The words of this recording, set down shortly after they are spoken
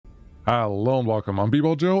Hello and welcome, I'm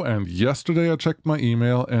Bebo Joe, and yesterday I checked my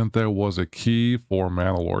email and there was a key for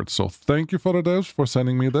Manor Lords. So thank you for the devs for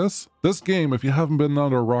sending me this. This game, if you haven't been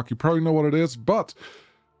under a rock, you probably know what it is, but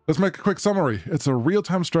let's make a quick summary. It's a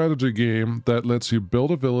real-time strategy game that lets you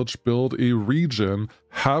build a village, build a region,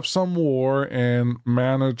 have some war, and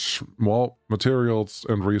manage, well, materials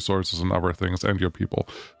and resources and other things and your people.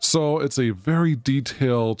 So it's a very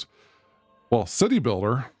detailed, well, city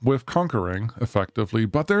builder with conquering, effectively,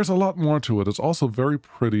 but there's a lot more to it. It's also very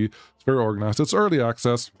pretty, it's very organized. It's early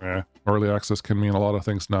access. Early access can mean a lot of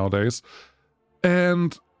things nowadays.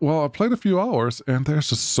 And, well, I played a few hours, and there's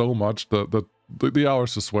just so much. The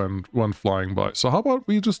hours just went flying by. So how about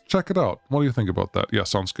we just check it out? What do you think about that? Yeah,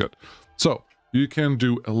 sounds good. So, you can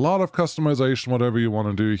do a lot of customization, whatever you want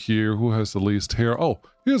to do here. Who has the least hair? Oh,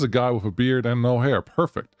 here's a guy with a beard and no hair.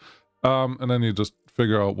 Perfect. And then you just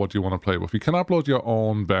figure out what you want to play with. You can upload your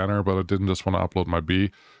own banner, but I didn't just want to upload my bee,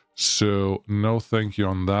 so no thank you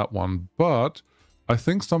on that one. But I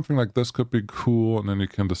think something like this could be cool, and then you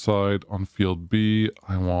can decide on field B.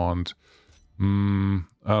 I want, I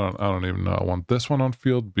don't even know. I want this one on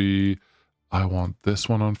field B. I want this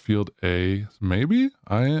one on field A. Maybe?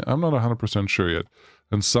 I'm not 100% sure yet.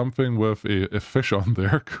 And something with a fish on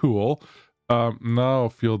there. Cool. Now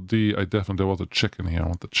field D, there was a chicken here. I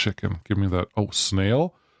want the chicken. Give me that. Oh,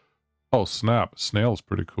 snail. Oh, snap. Snail is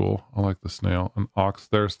pretty cool. I like the snail. An ox.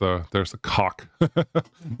 There's the cock.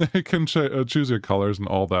 You can choose your colors and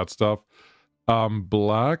all that stuff.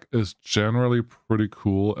 Black is generally pretty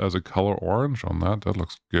cool as a color. Orange on that. That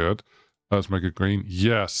looks good. Let's make it green.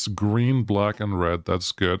 Yes, green, black, and red.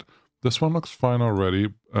 That's good. This one looks fine already.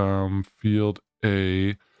 Field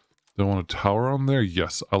A. Do I want a tower on there?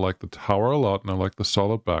 Yes, I like the tower a lot, and I like the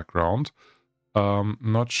solid background.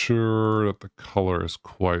 Not sure that the color is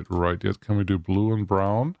quite right yet. Can we do blue and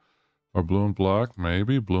brown? Or blue and black?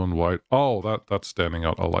 Maybe. Blue and white. Oh, that's standing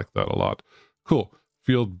out. I like that a lot. Cool.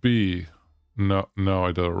 Field B. No,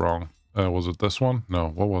 I did it wrong. Was it this one? No,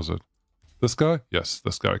 what was it? This guy? Yes,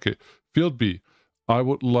 this guy. Okay. Field B. I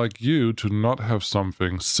would like you to not have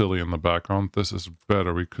something silly in the background. This is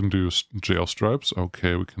better. We can do jail stripes.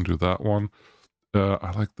 Okay, we can do that one.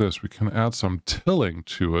 I like this. We can add some tilling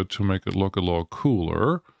to it to make it look a little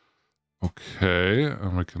cooler. Okay,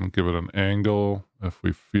 and we can give it an angle if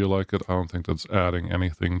we feel like it. I don't think that's adding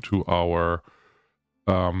anything to our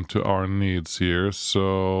needs here.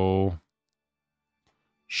 So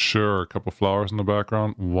sure, a couple flowers in the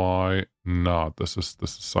background. Why not? This is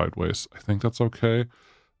sideways. I think that's okay.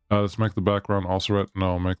 Let's make the background also red.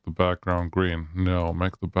 No, make the background green. No,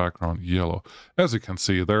 make the background yellow. As you can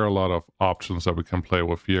see, there are a lot of options that we can play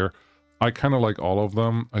with here. I kind of like all of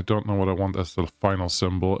them. I don't know what I want as the final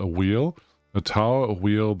symbol. A wheel, a tower, a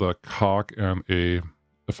wheel, the cock, and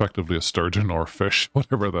effectively a sturgeon or a fish,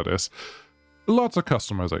 whatever that is. Lots of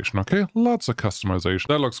customization, okay? Lots of customization.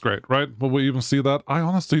 That looks great, right? Will we even see that? I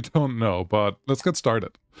honestly don't know, but let's get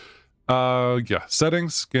started. Yeah,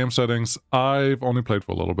 settings, game settings. I've only played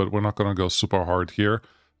for a little bit. We're not going to go super hard here.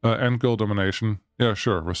 End goal domination. Yeah,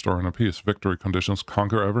 sure. Restoring a peace. Victory conditions.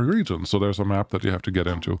 Conquer every region. So there's a map that you have to get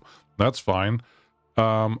into. That's fine.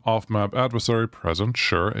 Off-map adversary. Present.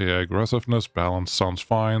 Sure. AA aggressiveness. Balance sounds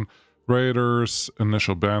fine. Raiders.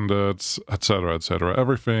 Initial bandits. Etc. Etc.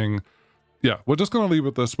 Everything. Yeah, we're just going to leave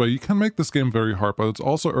it this way. You can make this game very hard, but it's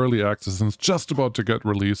also early access and it's just about to get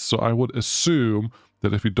released. So I would assume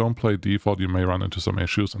that if you don't play default, you may run into some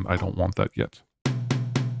issues, and I don't want that yet.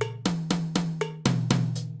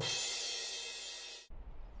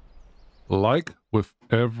 Like with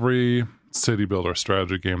every city builder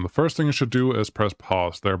strategy game, the first thing you should do is press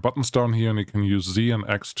pause. There are buttons down here, and you can use Z and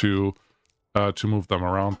X to move them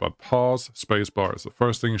around, but pause, spacebar is the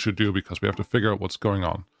first thing you should do because we have to figure out what's going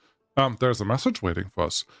on. There's a message waiting for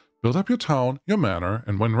us. Build up your town, your manor,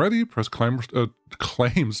 and when ready, press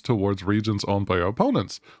claims towards regions owned by your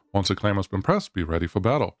opponents. Once a claim has been pressed, be ready for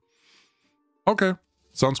battle. Okay,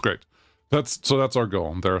 sounds great. So that's our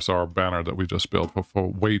goal. And there's our banner that we just built for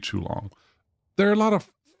way too long. There are a lot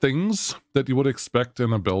of things that you would expect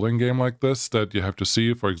in a building game like this that you have to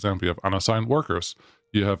see. For example, you have unassigned workers.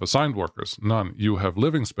 You have assigned workers. None. You have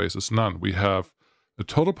living spaces. None. We have a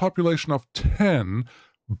total population of 10,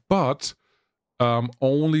 but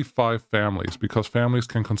only 5 families, because families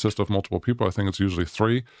can consist of multiple people. I think it's usually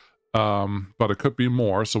 3, but it could be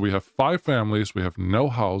more. So we have 5 families, we have no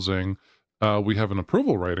housing, we have an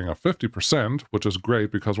approval rating of 50%, which is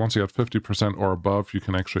great because once you have 50% or above, you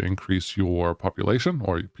can actually increase your population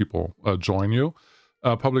or people join you.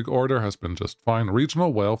 Public order has been just fine.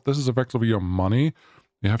 Regional wealth, this is effectively your money.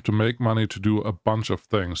 You have to make money to do a bunch of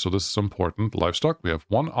things, so this is important. Livestock, we have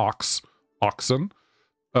 1 oxen.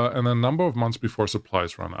 and then number of months before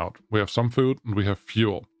supplies run out. We have some food and we have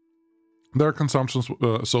fuel. There are consumptions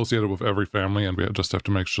associated with every family, and we just have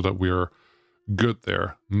to make sure that we're good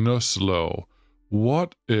there. Nuslo.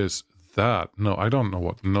 What is that? No, I don't know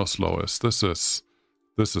what Nuslo is. This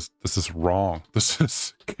is wrong. This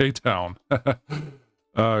is K-Town.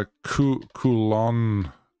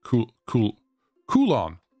 Coulon.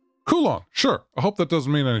 Sure. I hope that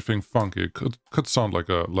doesn't mean anything funky. It could sound like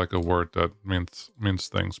a word that means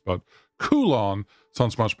things, but Coulon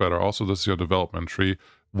sounds much better. Also, this is your development tree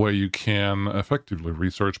where you can effectively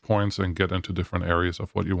research points and get into different areas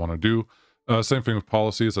of what you want to do. Same thing with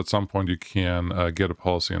policies. At some point, you can get a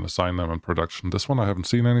policy and assign them in production. This one, I haven't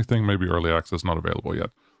seen anything. Maybe early access, not available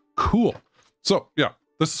yet. Cool. So, yeah,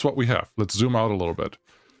 this is what we have. Let's zoom out a little bit.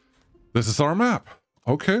 This is our map.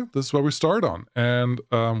 Okay, this is where we start on. And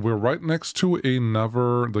we're right next to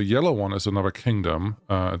another, the yellow one is another kingdom.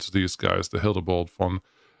 It's these guys, the Hildebold von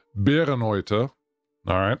Berenneute.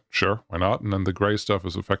 All right, sure, why not? And then the gray stuff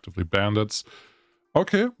is effectively bandits.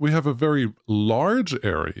 Okay, we have a very large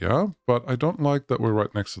area, but I don't like that we're right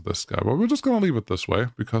next to this guy. But we're just going to leave it this way,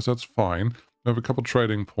 because that's fine. We have a couple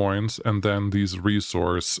trading points, and then these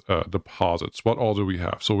resource deposits. What all do we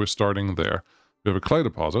have? So we're starting there. We have a clay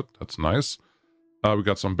deposit. That's nice. We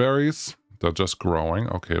got some berries. They're just growing.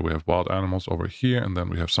 Okay, we have wild animals over here, and then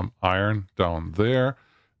we have some iron down there.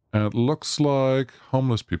 And it looks like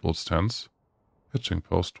homeless people's tents. Hitching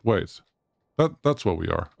post. Wait. That's where we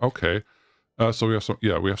are. Okay. So we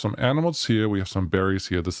have some animals here. We have some berries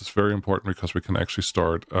here. This is very important because we can actually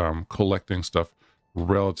start collecting stuff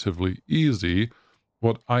relatively easy.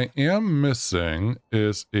 What I am missing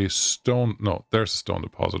is a stone. No, there's a stone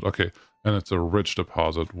deposit. Okay. And it's a rich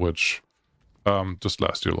deposit, which just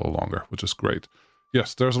lasts you a little longer, which is great.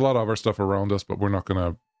 Yes, there's a lot of other stuff around us, but we're not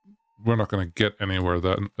gonna get anywhere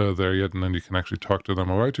there yet. And then you can actually talk to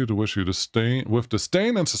them. I write you to wish you with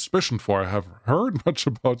disdain and suspicion, for I have heard much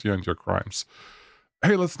about you and your crimes.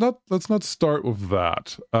 Hey, let's not start with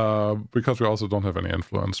that, because we also don't have any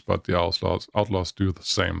influence. But the outlaws do the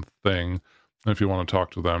same thing. And if you want to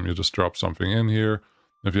talk to them, you just drop something in here.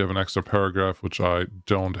 If you have an extra paragraph, which I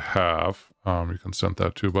don't have, you can send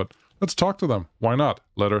that too. But let's talk to them. Why not?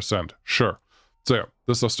 Letter sent. Sure. So yeah,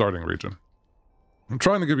 this is a starting region. I'm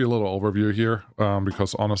trying to give you a little overview here,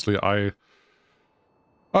 because honestly, I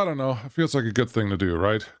don't know. It feels like a good thing to do,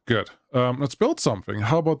 right? Good. Let's build something.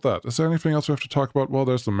 How about that? Is there anything else we have to talk about? Well,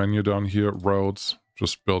 there's the menu down here. Roads.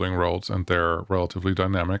 Just building roads, and they're relatively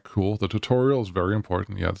dynamic. Cool. The tutorial is very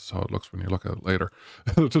important. Yeah, this is how it looks when you look at it later.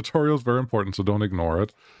 The tutorial is very important, so don't ignore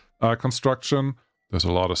it. Construction. There's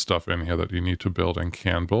a lot of stuff in here that you need to build and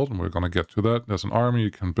can build, and we're going to get to that. There's an army. You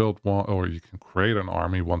can build one, or you can create an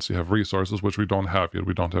army once you have resources, which we don't have yet.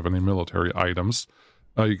 We don't have any military items.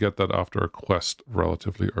 You get that after a quest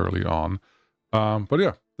relatively early on. But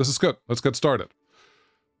yeah, this is good. Let's get started.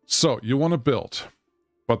 So you want to build,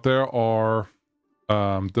 but there are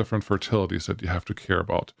different fertilities that you have to care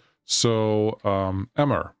about. So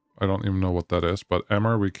emmer, I don't even know what that is, but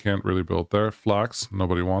emmer we can't really build there. Flax,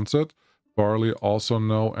 nobody wants it. Barley also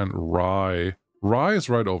no, and rye. Rye is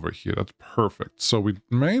right over here. That's perfect. So we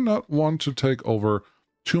may not want to take over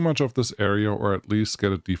too much of this area, or at least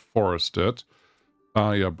get it deforested.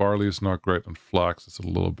 Yeah, barley is not great, and flax is a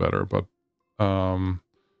little better, but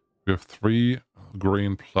we have 3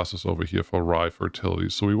 green pluses over here for rye fertility.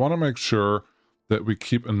 So we want to make sure that we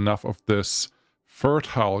keep enough of this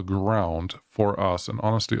fertile ground for us. And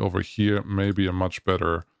honestly, over here may be a much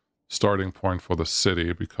better starting point for the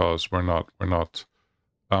city, because we're not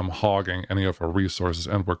hogging any of our resources,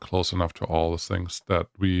 and we're close enough to all the things that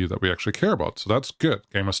we actually care about. So that's good.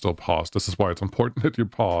 Game is still paused. This is why it's important that you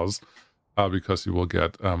pause, because you will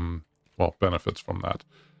get well, benefits from that.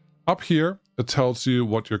 Up here, it tells you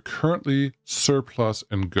what your currently surplus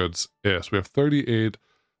in goods is. We have 38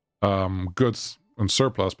 goods in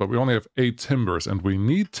surplus, but we only have 8 timbers, and we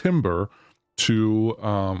need timber to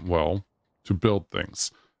well, to build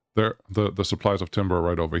things. The supplies of timber are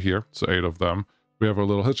right over here, so 8 of them. We have a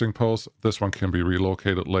little hitching post. This one can be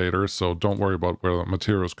relocated later, so don't worry about where the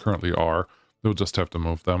materials currently are. We'll just have to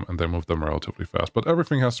move them, and they move them relatively fast. But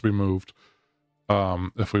everything has to be moved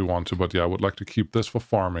if we want to. But yeah, I would like to keep this for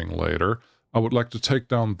farming later. I would like to take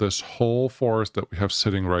down this whole forest that we have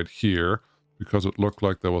sitting right here, because it looked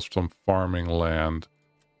like there was some farming land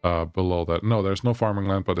below that. No, there's no farming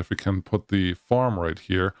land, but if we can put the farm right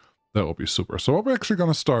here, that will be super. So what we're actually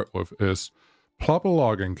going to start with is plop a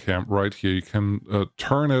logging camp right here. You can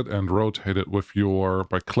turn it and rotate it with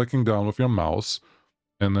by clicking down with your mouse,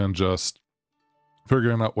 and then just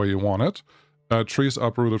figuring out where you want it. Trees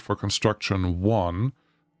uprooted for construction 1.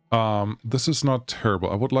 This is not terrible.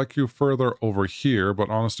 I would like you further over here, but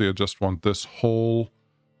honestly, I just want this whole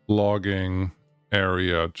logging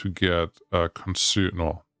area to get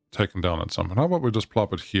taken down at some point. How about we just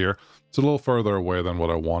plop it here? It's a little further away than what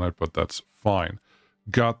I wanted, but that's fine.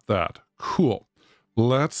 Got that. Cool.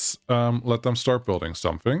 Let's let them start building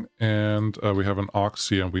something. And we have an ox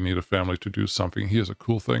here, and we need a family to do something. Here's a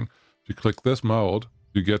cool thing. If you click this mode,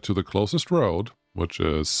 you get to the closest road, which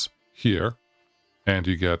is here, and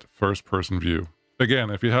you get first-person view. Again,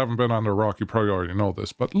 if you haven't been under a rock, you probably already know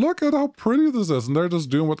this, but look at how pretty this is, and they're just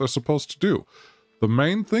doing what they're supposed to do. The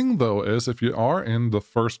main thing, though, is if you are in the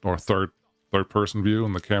first or third-person view,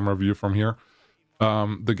 in the camera view from here,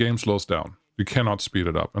 the game slows down. You cannot speed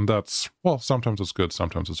it up, and that's, well, sometimes it's good,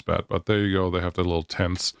 sometimes it's bad, but there you go. They have their little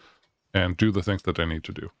tents and do the things that they need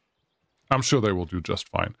to do. I'm sure they will do just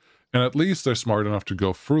fine. And at least they're smart enough to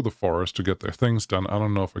go through the forest to get their things done. I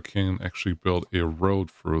don't know if I can actually build a road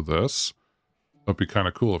through this. That'd be kind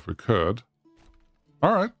of cool if we could.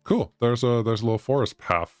 All right, cool. There's a little forest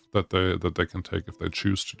path that they can take if they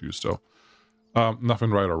choose to do so.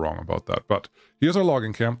 Nothing right or wrong about that. But here's our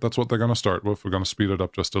logging camp. That's what they're going to start with. We're going to speed it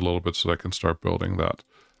up just a little bit so they can start building that.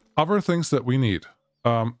 Other things that we need.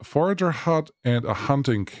 Forager hut and a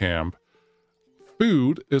hunting camp.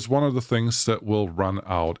 Food is one of the things that will run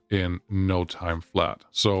out in no time flat.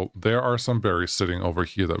 So there are some berries sitting over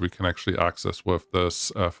here that we can actually access with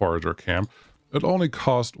this forager camp. It only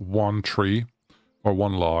cost one tree or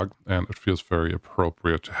one log, and it feels very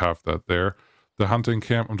appropriate to have that there. The hunting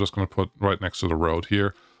camp, I'm just going to put right next to the road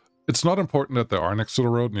here. It's not important that they are next to the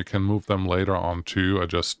road, and you can move them later on too. I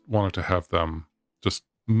just wanted to have them just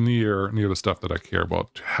near the stuff that I care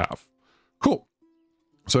about to have. Cool.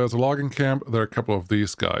 So there's a logging camp. There are a couple of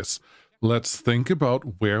these guys. Let's think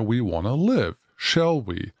about where we want to live, shall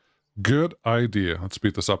we? Good idea. Let's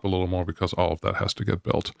speed this up a little more because all of that has to get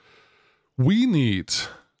built. We need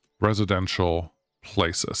residential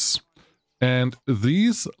places. And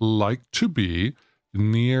these like to be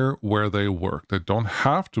near where they work. They don't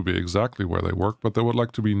have to be exactly where they work, but they would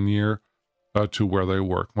like to be near to where they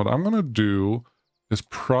work. What I'm going to do is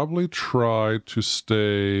probably try to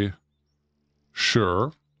stay...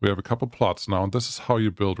 Sure, we have a couple plots now, and this is how you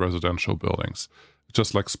build residential buildings.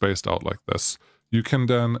 Just like spaced out like this. You can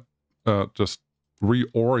then just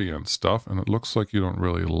reorient stuff, and it looks like you don't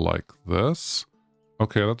really like this.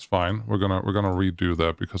 Okay, that's fine. We're gonna redo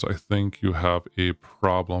that because I think you have a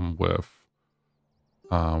problem with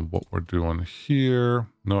what we're doing here.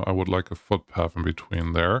 No, I would like a footpath in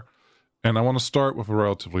between there. And I want to start with a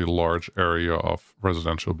relatively large area of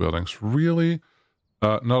residential buildings. Really?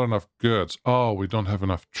 Not enough goods. Oh, we don't have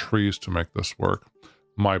enough trees to make this work.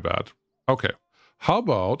 My bad. Okay. How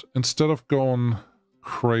about, instead of going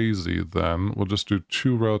crazy then, we'll just do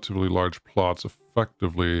two relatively large plots,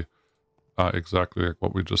 effectively exactly like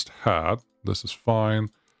what we just had. This is fine.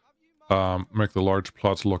 Make the large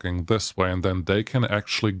plots looking this way, and then they can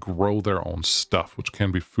actually grow their own stuff, which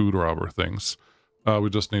can be food or other things. We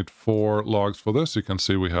just need 4 logs for this. You can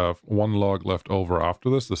see we have 1 log left over after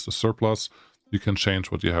this. This is surplus. You can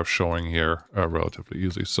change what you have showing here relatively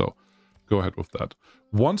easy. So go ahead with that.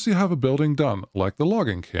 Once you have a building done, like the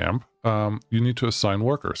logging camp, you need to assign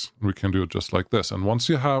workers. We can do it just like this. And once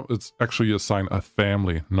you have, it's actually you assign a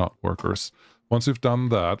family, not workers. Once you've done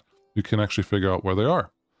that, you can actually figure out where they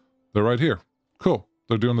are. They're right here. Cool.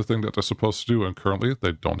 They're doing the thing that they're supposed to do. And currently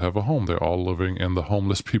they don't have a home. They're all living in the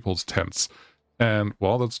homeless people's tents. And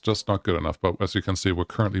well, that's just not good enough. But as you can see, we're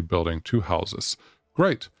currently building 2 houses.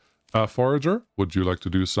 Great. Forager, would you like to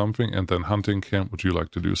do something? And then hunting camp, would you like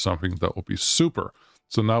to do something? That will be super.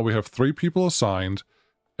 So now we have 3 people assigned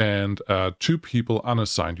and 2 people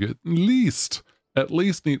unassigned. You at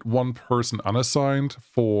least need 1 person unassigned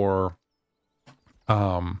for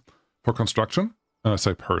construction. And I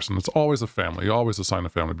say person, it's always a family. You always assign a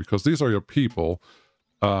family because these are your people.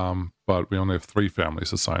 But we only have 3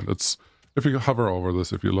 families assigned. It's, if you hover over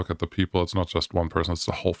this, if you look at the people, it's not just 1 person, it's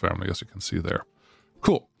the whole family, as you can see there.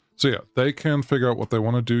 Cool. So yeah, they can figure out what they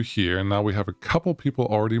want to do here. And now we have a couple people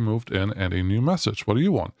already moved in and a new message. What do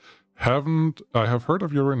you want? I have heard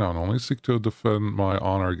of your renown. Only seek to defend my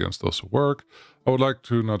honor against those who work. I would like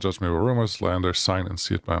to not judge me with rumors, slander, sign and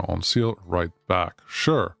seal it by my own seal. Right back.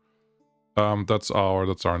 Sure. That's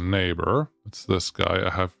our neighbor. It's this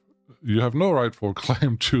guy. You have no rightful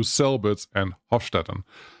claim to Selbitz and Hofstetten.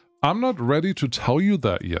 I'm not ready to tell you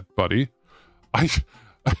that yet, buddy.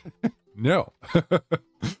 No.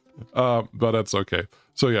 But that's okay.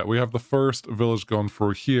 So yeah, we have the first village going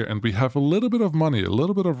through here, and we have a little bit of money, a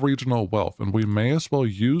little bit of regional wealth, and we may as well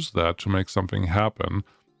use that to make something happen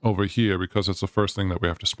over here because it's the first thing that we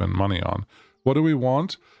have to spend money on. What do we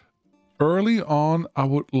want? Early on, I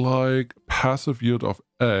would like passive yield of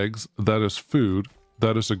eggs. That is food.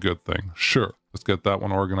 That is a good thing. Sure, let's get that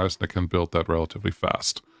one organized and I can build that relatively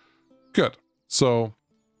fast. Good. So,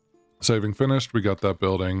 saving finished, we got that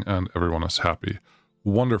building and everyone is happy.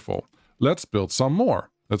 Wonderful. Let's build some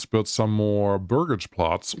more. Let's build some more burgage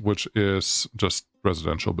plots, which is just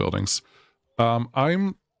residential buildings.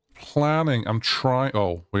 I'm trying,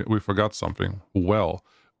 oh, we forgot something. Well,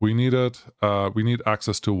 we need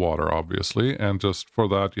access to water, obviously, and just for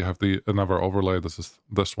that, you have another overlay.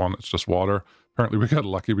 This one, it's just water. Apparently, we got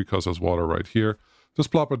lucky because there's water right here. Just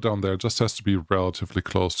plop it down there. It just has to be relatively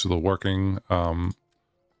close to the working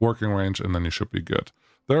range, and then you should be good.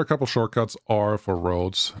 There are a couple shortcuts R for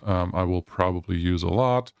roads. I will probably use a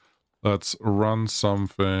lot. Let's run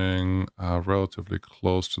something relatively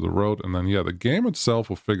close to the road, and then, yeah, the game itself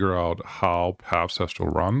will figure out how paths have to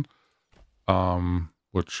run,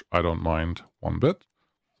 which I don't mind one bit.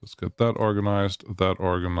 Let's get that organized,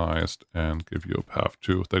 and give you a path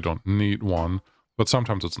too. They don't need one, but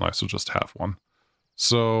sometimes it's nice to just have one.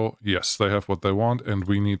 So, yes, they have what they want, and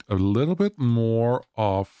we need a little bit more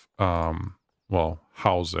of, well,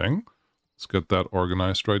 housing. Let's get that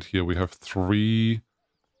organized right here. We have three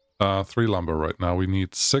lumber right now. We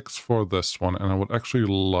need 6 for this one, and I would actually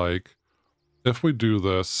like, if we do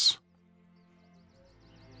this,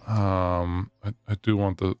 I do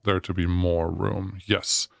want there to be more room.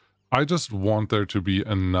 Yes, I just want there to be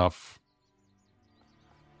enough.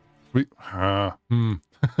 I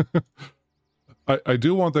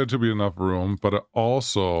do want there to be enough room, but I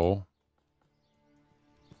also,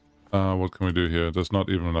 what can we do here? There's not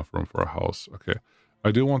even enough room for a house. Okay.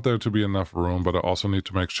 I do want there to be enough room, but I also need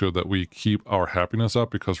to make sure that we keep our happiness up,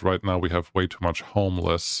 because right now we have way too much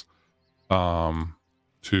homeless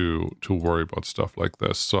to worry about stuff like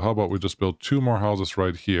this. So how about we just build 2 more houses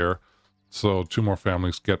right here, so 2 more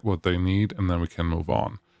families get what they need, and then we can move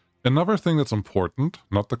on. Another thing that's important,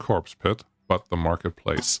 not the corpse pit, but the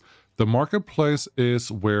marketplace. The marketplace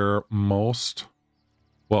is where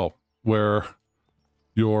where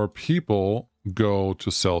your people go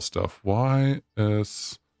to sell stuff. Why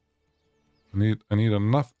is I need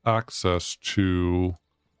enough access to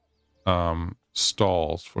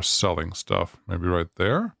stalls for selling stuff. Maybe right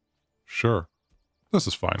there? Sure. This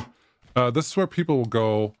is fine. This is where people will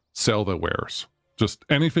go sell their wares. Just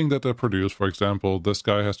anything that they produce. For example, this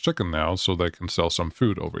guy has chicken now, so they can sell some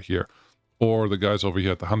food over here. Or the guys over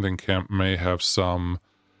here at the hunting camp may have some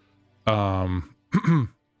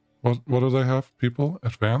what do they have? People?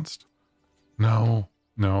 Advanced? No,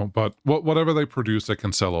 but whatever they produce, they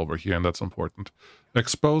can sell over here, and that's important.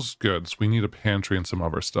 Exposed goods. We need a pantry and some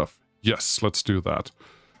other stuff. Yes, let's do that.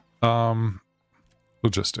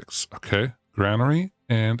 Logistics. Okay. Granary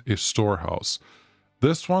and a storehouse.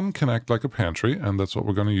 This one can act like a pantry, and that's what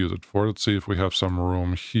we're going to use it for. Let's see if we have some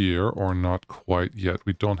room here, or not quite yet.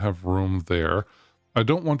 We don't have room there. I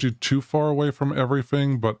don't want you too far away from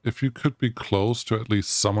everything, but if you could be close to at least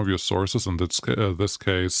some of your sources, in this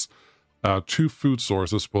case, 2 food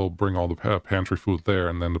sources will bring all the pantry food there,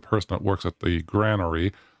 and then the person that works at the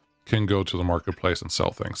granary can go to the marketplace and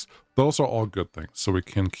sell things. Those are all good things, so we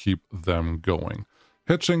can keep them going.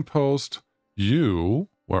 Hitching post,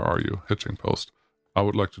 where are you? Hitching post. I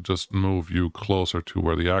would like to just move you closer to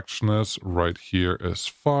where the action is. Right here is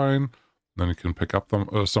fine. Then you can pick up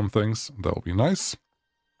some things. That will be nice.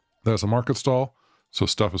 There's a market stall, so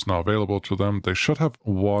stuff is now available to them. They should have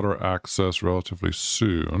water access relatively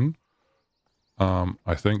soon.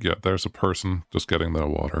 I think, yeah, there's a person just getting their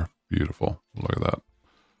water. Beautiful. Look at that.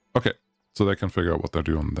 Okay, so they can figure out what they're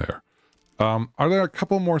doing there. Are there a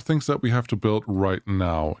couple more things that we have to build right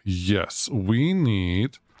now? Yes, we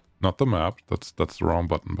need, not the map, that's the wrong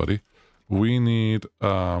button, buddy. We need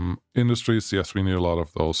industries. Yes, we need a lot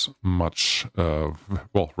of those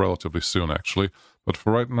well, relatively soon, actually. But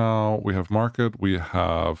for right now, we have market, we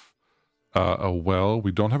have a well.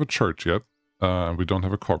 We don't have a church yet. We don't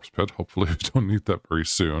have a corpse pit. Hopefully we don't need that very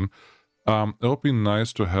soon. It would be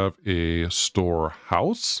nice to have a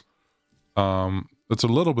storehouse. It's a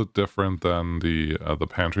little bit different than the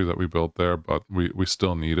pantry that we built there, but we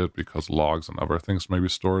still need it because logs and other things may be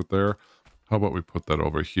stored there. How about we put that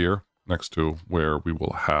over here next to where we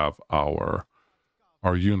will have our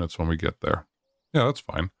units when we get there. Yeah, that's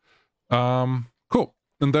fine. Cool.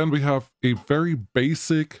 And then we have a very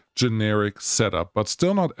basic generic setup, but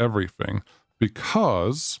still not everything,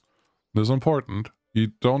 because this is important.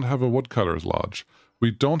 You don't have a woodcutter's lodge.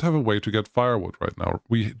 We don't have a way to get firewood right now.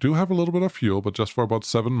 We do have a little bit of fuel, but just for about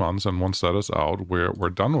 7 months, and once that is out, we're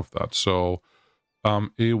done with that. So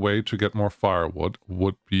a way to get more firewood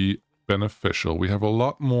would be beneficial. We have a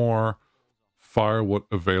lot more firewood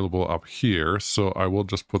available up here, so I will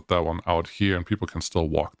just put that one out here, and people can still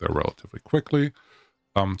walk there relatively quickly.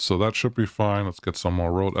 So that should be fine. Let's get some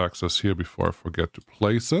more road access here before I forget to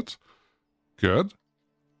place it. Good.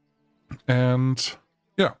 And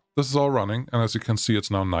yeah, this is all running, and as you can see,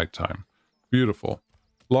 it's now nighttime. Beautiful.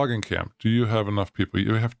 Logging camp. Do you have enough people?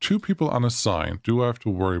 You have 2 people unassigned. Do I have to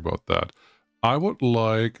worry about that? I would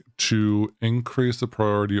like to increase the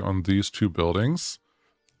priority on these 2 buildings,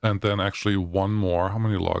 and then actually 1 more. How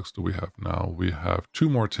many logs do we have now? We have 2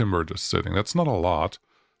 more timber just sitting. That's not a lot,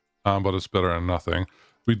 but it's better than nothing.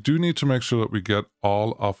 We do need to make sure that we get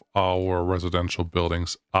all of our residential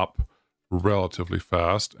buildings up relatively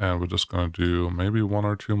fast, and we're just going to do maybe 1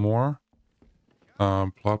 or 2 more.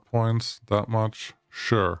 Plot points, that much?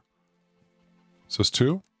 Sure. Is this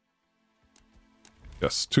 2?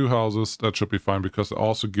 Yes, 2 houses. That should be fine because it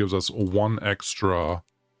also gives us 1 extra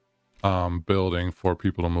building for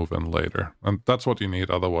people to move in later. And that's what you need.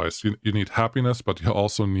 Otherwise, you need happiness, but you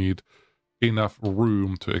also need enough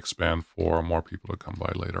room to expand for more people to come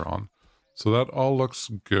by later on. So that all looks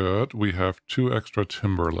good. We have 2 extra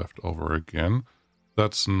timber left over again.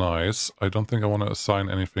 That's nice. I don't think I want to assign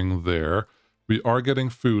anything there. We are getting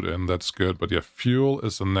food in. That's good. But yeah, fuel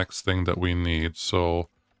is the next thing that we need. So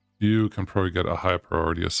you can probably get a high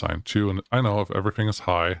priority assigned too. And I know if everything is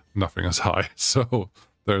high, nothing is high. So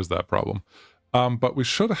there's that problem. But we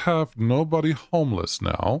should have nobody homeless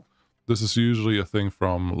now. This is usually a thing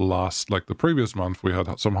from like the previous month, we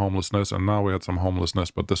had some homelessness, and now we had some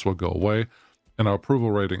homelessness, but this will go away. And our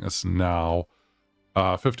approval rating is now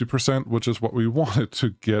 50%, which is what we wanted to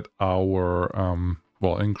get our,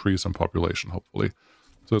 well, increase in population, hopefully.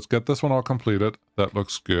 So let's get this one all completed. That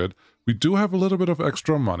looks good. We do have a little bit of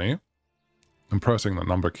extra money. I'm pressing the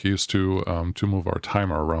number keys to move our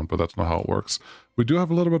timer around, but that's not how it works. We do have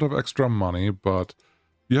a little bit of extra money, but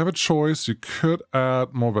you have a choice. You could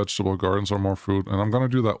add more vegetable gardens or more fruit, and I'm going to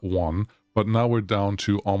do that 1. But now we're down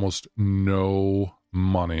to almost no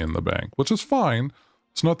money in the bank, which is fine.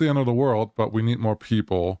 It's not the end of the world, but we need more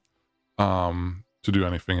people to do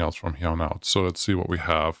anything else from here on out. So let's see what we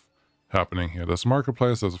have happening here. There's a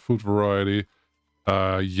marketplace. There's a food variety.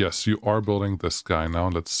 Yes, you are building this guy now.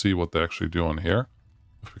 Let's see what they're actually doing here.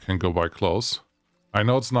 If we can go by close. I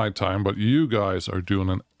know it's nighttime, but you guys are doing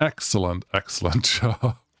an excellent, excellent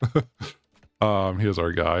job. Here's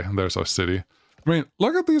our guy, and there's our city. I mean,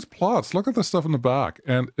 look at these plots. Look at the stuff in the back.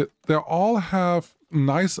 And they all have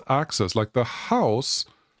nice access. Like the house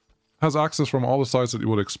has access from all the sides that you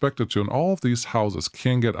would expect it to. And all of these houses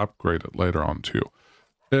can get upgraded later on too.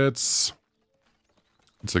 It's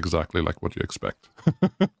exactly like what you expect.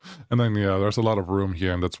 And then, yeah, there's a lot of room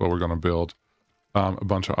here, and that's where we're going to build a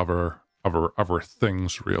bunch of other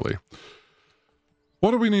things, really.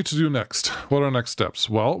 What do we need to do next? What are our next steps?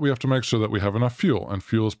 Well, we have to make sure that we have enough fuel, and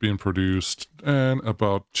fuel is being produced in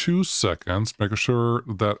about 2 seconds, making sure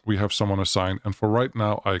that we have someone assigned. And for right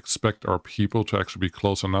now, I expect our people to actually be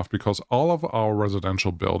close enough because all of our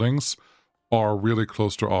residential buildings are really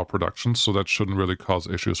close to our production, so that shouldn't really cause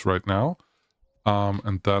issues right now.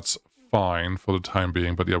 And that's fine for the time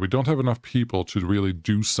being. But yeah, we don't have enough people to really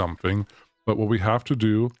do something. But what we have to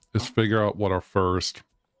do is figure out what our first,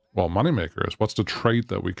 well, moneymaker is. What's the trade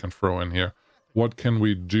that we can throw in here? What can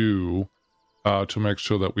we do to make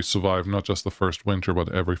sure that we survive not just the first winter,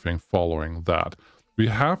 but everything following that? We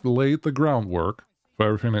have laid the groundwork for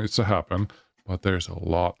everything that needs to happen, but there's a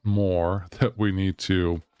lot more that we need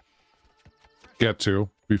to get to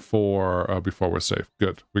before we're safe.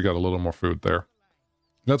 Good. We got a little more food there.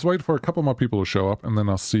 Let's wait for a couple more people to show up, and then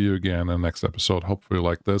I'll see you again in the next episode, hopefully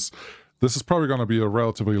like this. This is probably going to be a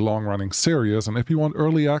relatively long-running series, and if you want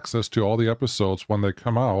early access to all the episodes when they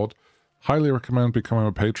come out, highly recommend becoming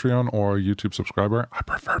a Patreon or a YouTube subscriber. I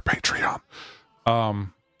prefer Patreon.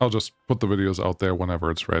 I'll just put the videos out there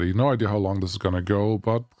whenever it's ready. No idea how long this is going to go,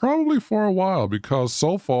 but probably for a while, because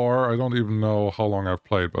so far, I don't even know how long I've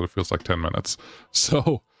played, but it feels like 10 minutes.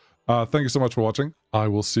 So, thank you so much for watching. I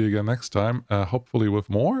will see you again next time, hopefully with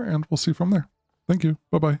more, and we'll see from there. Thank you.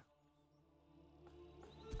 Bye-bye.